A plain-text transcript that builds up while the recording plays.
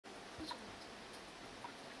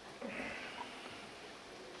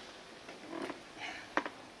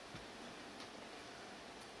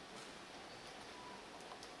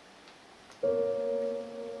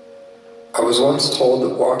was once told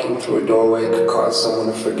that walking through a doorway could cause someone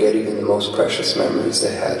to forget even the most precious memories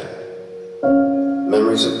they had.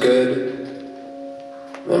 Memories of good,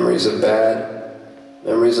 memories of bad,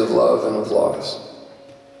 memories of love and of loss,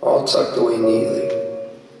 all tucked away neatly,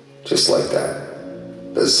 just like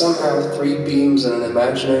that. But somehow 3 beams and an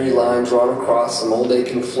imaginary line drawn across some old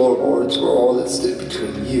aching floorboards were all that stood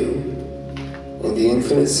between you and the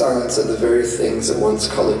infinite silence of the very things that once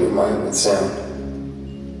colored your mind with sound.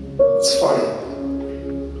 It's funny,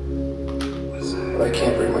 but I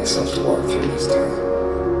can't bring myself to walk through this town.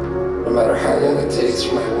 No matter how long it takes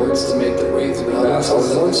for my words to make their way through the vast. I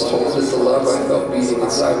was once told that the love I felt beating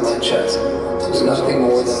inside my chest was nothing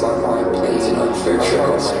more than my mind playing an unfair trick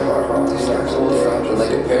on my heart. And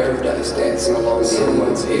like a pair of dice dancing along the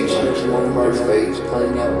anyone's age, our fate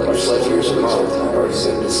playing out like pleasures of our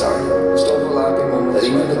sin decided. Just overlapping that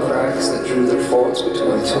even the cracks that drew their faults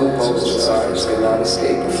between the 2 opposing sides could not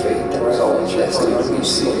escape a fate that was always destined to be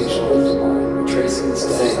seized. Tracing this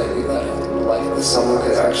thing that we left. That someone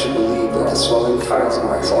could actually believe that the swelling tiles of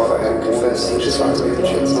my heart I had confessed just my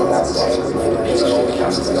religions and outside of my religions all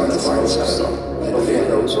cast on the final stone. And if it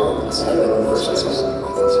knows wrong, it's heaven on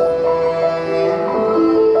first.